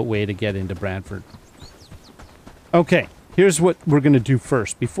roundabout way to get into Bradford. Okay, here's what we're going to do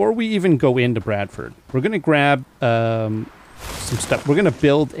first. Before we even go into Bradford, we're going to grab some stuff. We're going to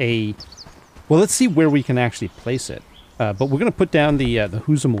build a... Well, let's see where we can actually place it. But we're going to put down the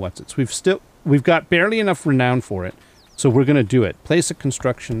Who's-em-what's-its. We've got barely enough renown for it, so we're going to do it. Place a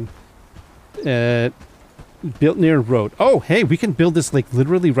construction built near a road. Oh, hey, we can build this like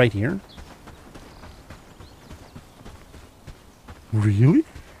literally right here. Really?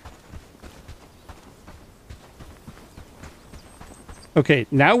 Okay,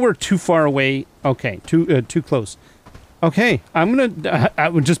 now we're too far away. Okay, too close. Okay, I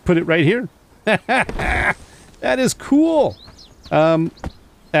would just put it right here. That is cool.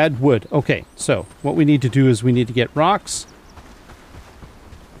 Add wood. Okay, so what we need to do is we need to get rocks,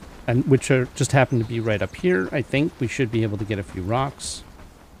 and which are just happen to be right up here. I think we should be able to get a few rocks,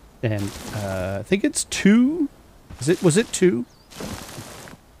 and I think it's 2. Was it 2?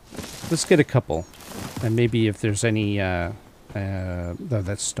 Let's get a couple, and maybe if there's any. No,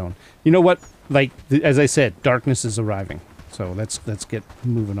 that's stone. You know what? Like as I said, darkness is arriving. So let's get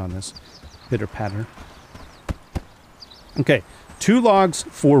moving on this. Pitter patter. Okay, 2 logs,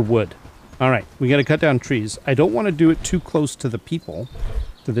 4 wood. All right, we got to cut down trees. I don't want to do it too close to the people,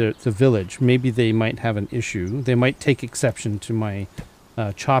 to the village. Maybe they might have an issue. They might take exception to my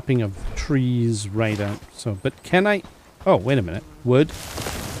chopping of trees right up. So, but can I? Oh, wait a minute. Wood.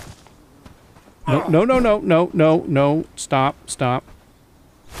 No. Stop.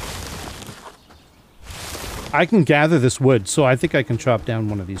 I can gather this wood, so I think I can chop down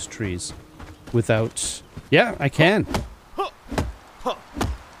one of these trees without... Yeah, I can.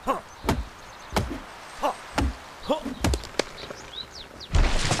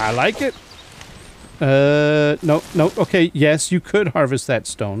 I like it. No. Okay, yes, you could harvest that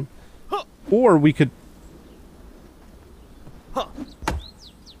stone. Or we could...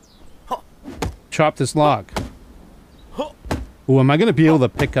 chop this log. Oh, am I going to be able to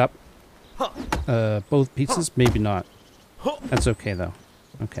pick up both pieces? Maybe not. That's okay, though.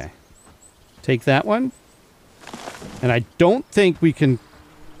 Okay. Take that one. And I don't think we can...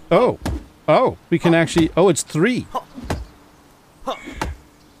 Oh, we can actually... Oh, it's 3.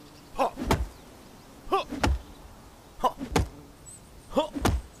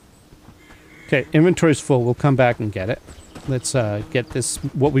 Okay, inventory's full. We'll come back and get it. Let's get this,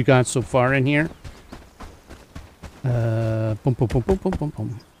 what we got so far in here.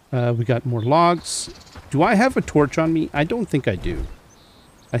 Boom. We got more logs. Do I have a torch on me? I don't think I do.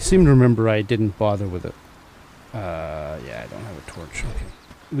 I seem to remember I didn't bother with it. Yeah, I don't have a torch. Okay.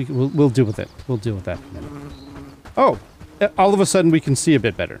 We'll deal with it. We'll deal with that in a minute. Oh, all of a sudden we can see a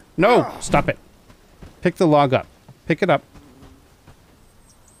bit better. No, stop it. Pick the log up. Pick it up.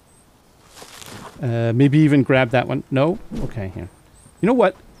 Maybe even grab that one. No? Okay, here. You know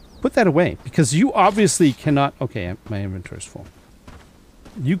what? Put that away, because you obviously cannot... Okay, my inventory's full.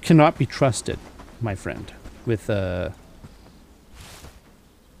 You cannot be trusted, my friend, with...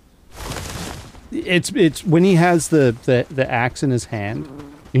 It's when he has the axe in his hand,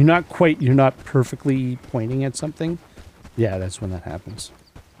 you're not perfectly pointing at something. Yeah, that's when that happens.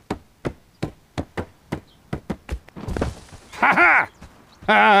 Ha-ha!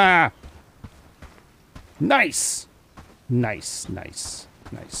 Ha! Nice.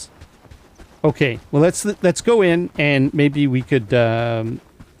 Okay, well let's go in and maybe we could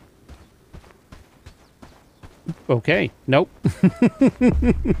okay, nope.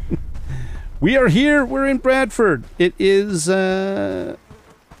 We are here, we're in Bradford. It is night's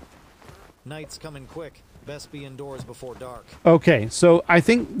coming quick. Best be indoors before dark. Okay, so I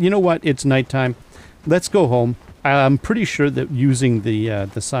think you know what? It's nighttime. Let's go home. I'm pretty sure that using the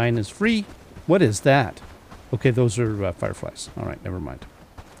sign is free. What is that? Okay, those are fireflies. All right, never mind.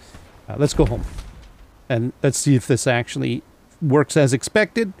 Let's go home. And let's see if this actually works as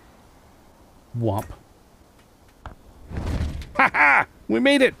expected. Womp. Ha-ha! We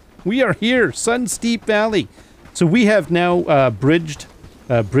made it! We are here, Sun Steep Valley. So we have now bridged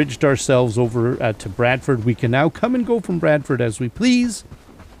ourselves over to Bradford. We can now come and go from Bradford as we please.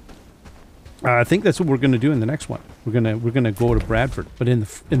 I think that's what we're going to do in the next one. We're gonna go to Bradford. But in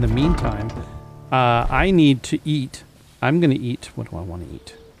the meantime, I need to eat. I'm going to eat. What do I want to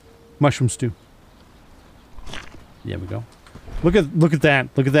eat? Mushroom stew. There we go. Look at that.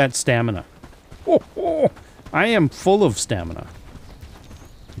 Look at that stamina. Oh, I am full of stamina.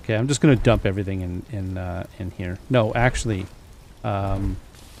 Okay, I'm just going to dump everything in here. No, actually,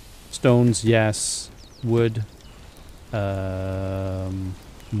 stones, yes. Wood. No,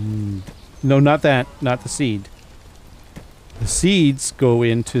 not that. Not the seed. The seeds go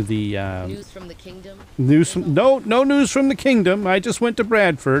into the... news from the kingdom? No news from the kingdom. I just went to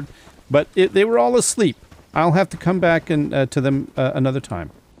Bradford, but they were all asleep. I'll have to come back and to them another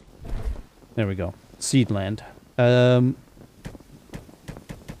time. There we go. Seedland.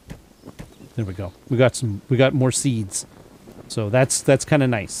 There we go. We got more seeds. So that's kind of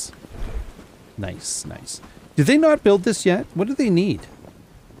nice. Nice, nice. Did they not build this yet? What do they need?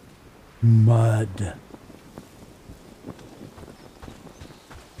 Mud.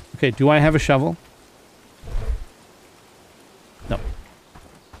 Okay, do I have a shovel? No.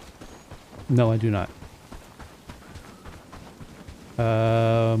 No, I do not.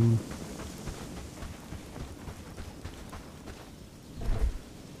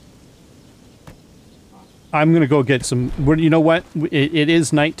 I'm gonna go get some. You know what? It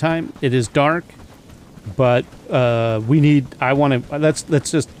is nighttime. It is dark, but we need. I want to. Let's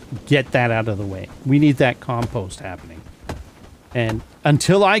just get that out of the way. We need that compost happening. And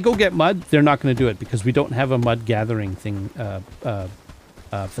until I go get mud, they're not going to do it because we don't have a mud gathering thing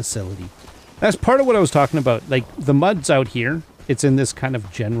facility. That's part of what I was talking about. Like the mud's out here. It's in this kind of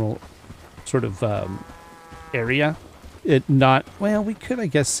general sort of area. It not. Well, we could, I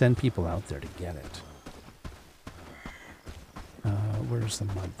guess, send people out there to get it. Where's the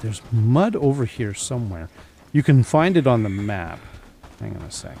mud? There's mud over here somewhere. You can find it on the map. Hang on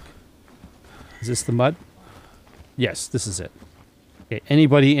a sec. Is this the mud? Yes, this is it. Okay,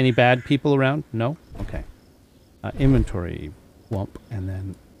 anybody, any bad people around? No? Okay. Inventory lump, and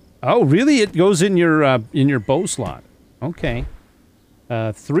then... Oh, really? It goes in your bow slot. Okay.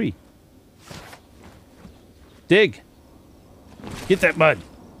 3. Dig. Get that mud.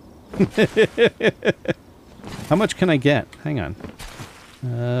 How much can I get? Hang on.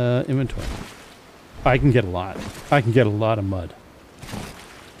 Inventory. I can get a lot. I can get a lot of mud.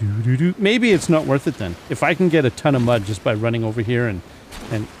 Maybe it's not worth it then. If I can get a ton of mud just by running over here and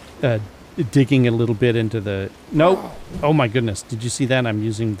digging a little bit into the... Nope. Oh my goodness. Did you see that? I'm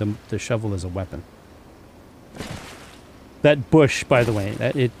using the shovel as a weapon. That bush, by the way,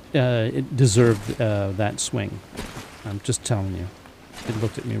 it deserved that swing. I'm just telling you. It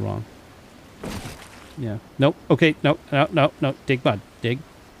looked at me wrong. Yeah. Nope. Okay. No. Dig mud. Dig.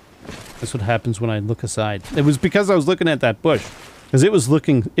 That's what happens when I look aside. It was because I was looking at that bush. Because it was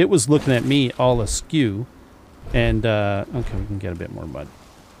looking at me all askew. And, okay, we can get a bit more mud.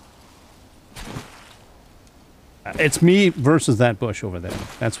 It's me versus that bush over there.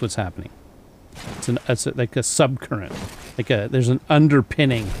 That's what's happening. It's like a subcurrent. There's an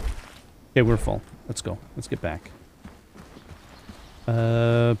underpinning. Okay, we're full. Let's go. Let's get back.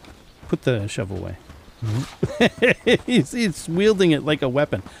 Put the shovel away. He's wielding it like a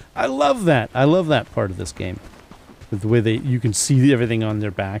weapon. I love that. I love that part of this game. The way you can see everything on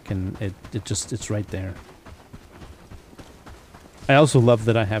their back, and it's right there. I also love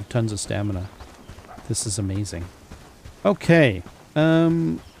that I have tons of stamina. This is amazing. Okay.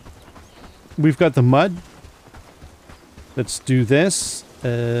 We've got the mud. Let's do this.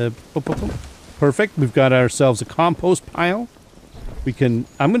 Perfect. We've got ourselves a compost pile. I'm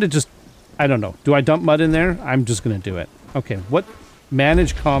going to just... I don't know. Do I dump mud in there? I'm just going to do it. Okay. What?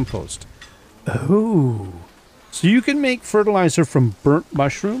 Manage compost. Oh. So you can make fertilizer from burnt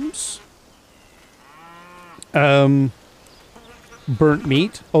mushrooms. Burnt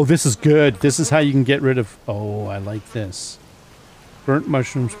meat. Oh, this is good. This is how you can get rid of... Oh, I like this. Burnt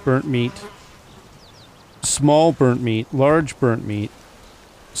mushrooms, burnt meat. Small burnt meat, large burnt meat.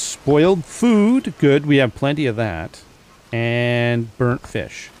 Spoiled food. Good. We have plenty of that. And burnt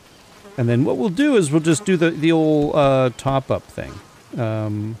fish. And then what we'll do is we'll just do the old top-up thing.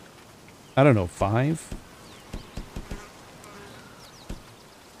 I don't know, 5?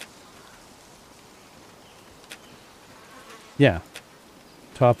 Yeah.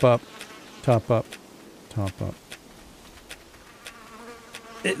 Top up, top up, top up.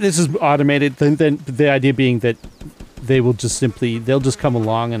 This is automated. Then the idea being that they'll just come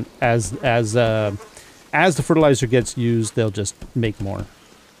along, and as the fertilizer gets used, they'll just make more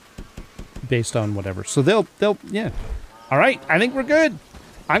based on whatever. So they'll yeah. All right, I think we're good.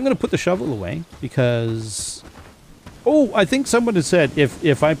 I'm gonna put the shovel away because I think someone had said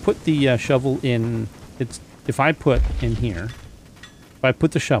if I put the shovel in, if I put in here, if I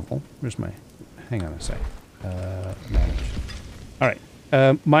put the shovel, where's my, hang on a sec, manage. All right,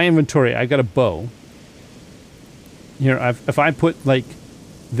 my inventory, I got a bow. Here, if I put like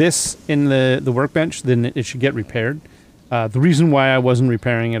this in the workbench, then it should get repaired. The reason why I wasn't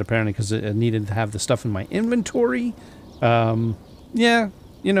repairing it, apparently, because it needed to have the stuff in my inventory. Yeah,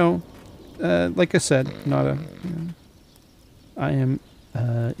 you know, like I said, I am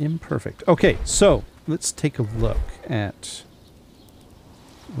imperfect. Okay, so let's take a look at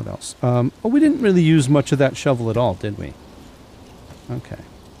what else. We didn't really use much of that shovel at all, did we? Okay.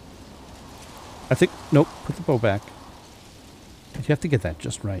 I think, nope, put the bow back. You have to get that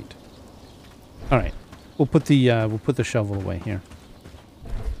just right. All right. We'll put the shovel away here.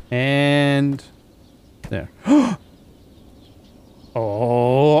 And there.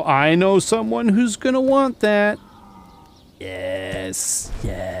 Oh, I know someone who's going to want that. Yes,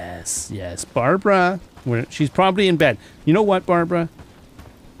 yes, yes. Barbara. She's probably in bed. You know what, Barbara?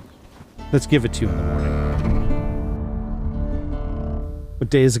 Let's give it to you in the morning. What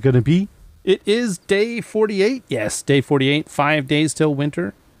day is it going to be? It is day 48. Yes, day 48. 5 days till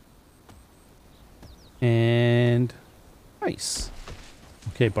winter. And nice.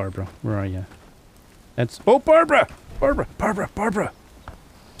 Okay, Barbara, where are you? Oh, Barbara! Barbara!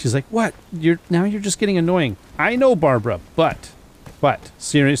 She's like, what? Now you're just getting annoying. I know, Barbara, but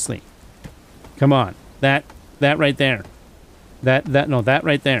seriously, come on, that right there, that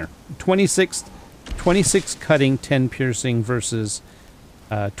right there, 26 cutting, 10 piercing versus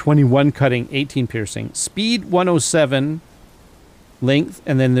 21 cutting, 18 piercing, speed 107, length,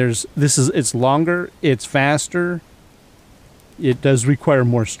 and then it's longer, it's faster. It does require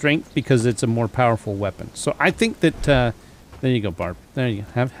more strength because it's a more powerful weapon. So I think that there you go, Barb. There you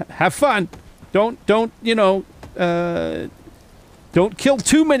go. Have fun. Don't don't kill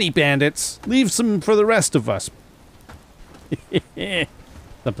too many bandits. Leave some for the rest of us.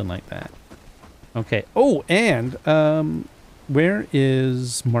 Something like that. Okay. Oh, and where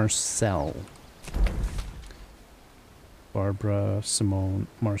is Marcel? Barbara, Simone,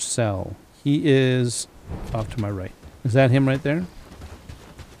 Marcel. He is off to my right. Is that him right there?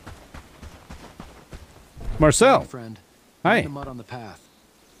 Marcel. Hi, friend. Hi. The mud on the path.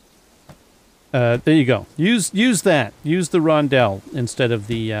 There you go. Use that. Use the rondelle instead of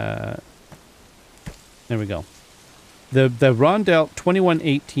the. There we go. The rondelle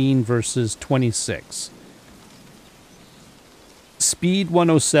 2118 versus 26. Speed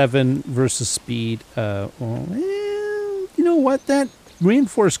 107 versus speed. Well, you know what? That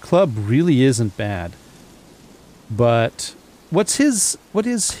reinforced club really isn't bad. But what is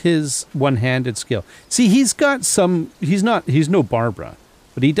his one-handed skill? See, he's got some. He's no Barbara,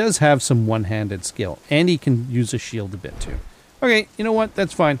 but he does have some one-handed skill, and he can use a shield a bit too. Okay, you know what?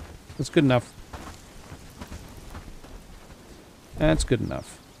 That's fine. That's good enough. That's good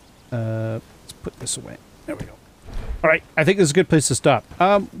enough. Let's put this away. There we go. All right, I think this is a good place to stop.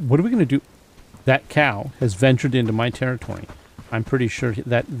 What are we going to do? That cow has ventured into my territory. I'm pretty sure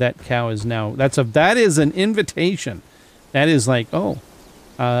that cow is now. That is an invitation. That is like, oh,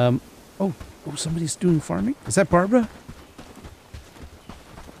 somebody's doing farming. Is that Barbara?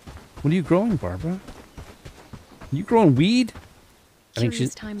 What are you growing, Barbara? Are you growing weed? I think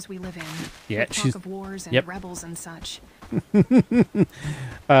Curious times we live in. Yeah, talk of wars and rebels and such.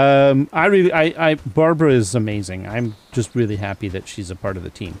 Barbara is amazing. I'm just really happy that she's a part of the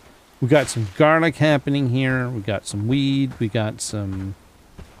team. We got some garlic happening here. We got some weed. We got some.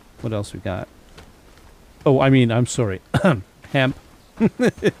 What else we got? Oh, I'm sorry. Hemp. All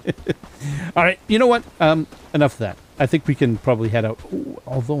right. You know what? Enough of that. I think we can probably head out. Ooh,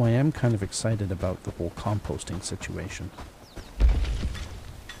 although I am kind of excited about the whole composting situation.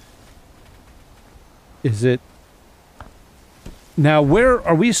 Is it? Now, where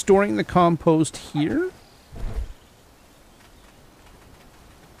are we storing the compost here?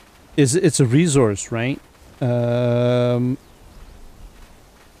 It's a resource, right? What's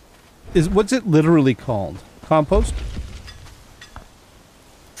it literally called? Compost?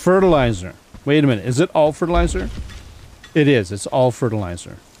 Fertilizer. Wait a minute. Is it all fertilizer? It is. It's all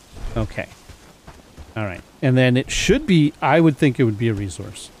fertilizer. Okay. All right. And then it should be, I would think it would be a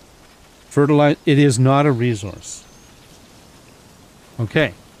resource. It is not a resource.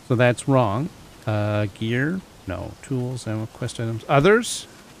 Okay. So that's wrong. Gear? No. Tools, ammo, quest items. Others?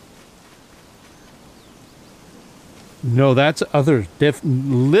 No, that's others.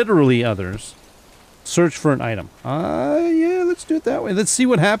 Literally others. Search for an item. Yeah, let's do it that way. Let's see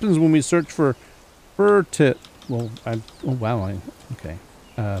what happens when we search for fur to... Well, oh, wow. Okay.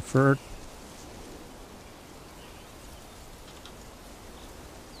 Fur...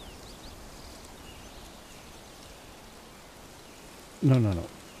 No.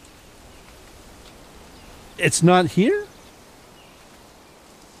 It's not here?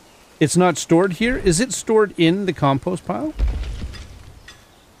 It's not stored here? Is it stored in the compost pile?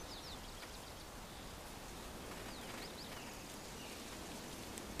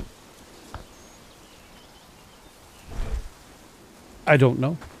 I don't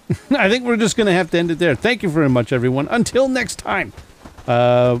know. I think we're just going to have to end it there. Thank you very much, everyone. Until next time,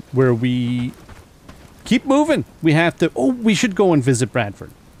 where we keep moving. We have to... Oh, we should go and visit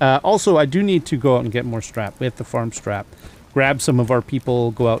Bradford. Also, I do need to go out and get more strap. We have to farm strap. Grab some of our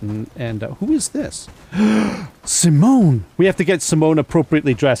people, go out and who is this? Simone! We have to get Simone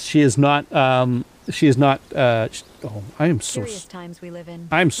appropriately dressed. She is not She is not. Oh, I am so. Serious times we live in.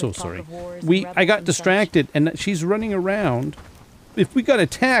 I'm so with talk sorry. of wars I and got rebels and distracted, and she's running around. If we got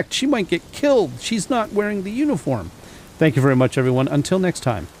attacked, she might get killed. She's not wearing the uniform. Thank you very much, everyone. Until next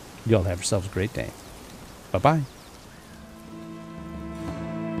time, y'all have yourselves a great day. Bye-bye.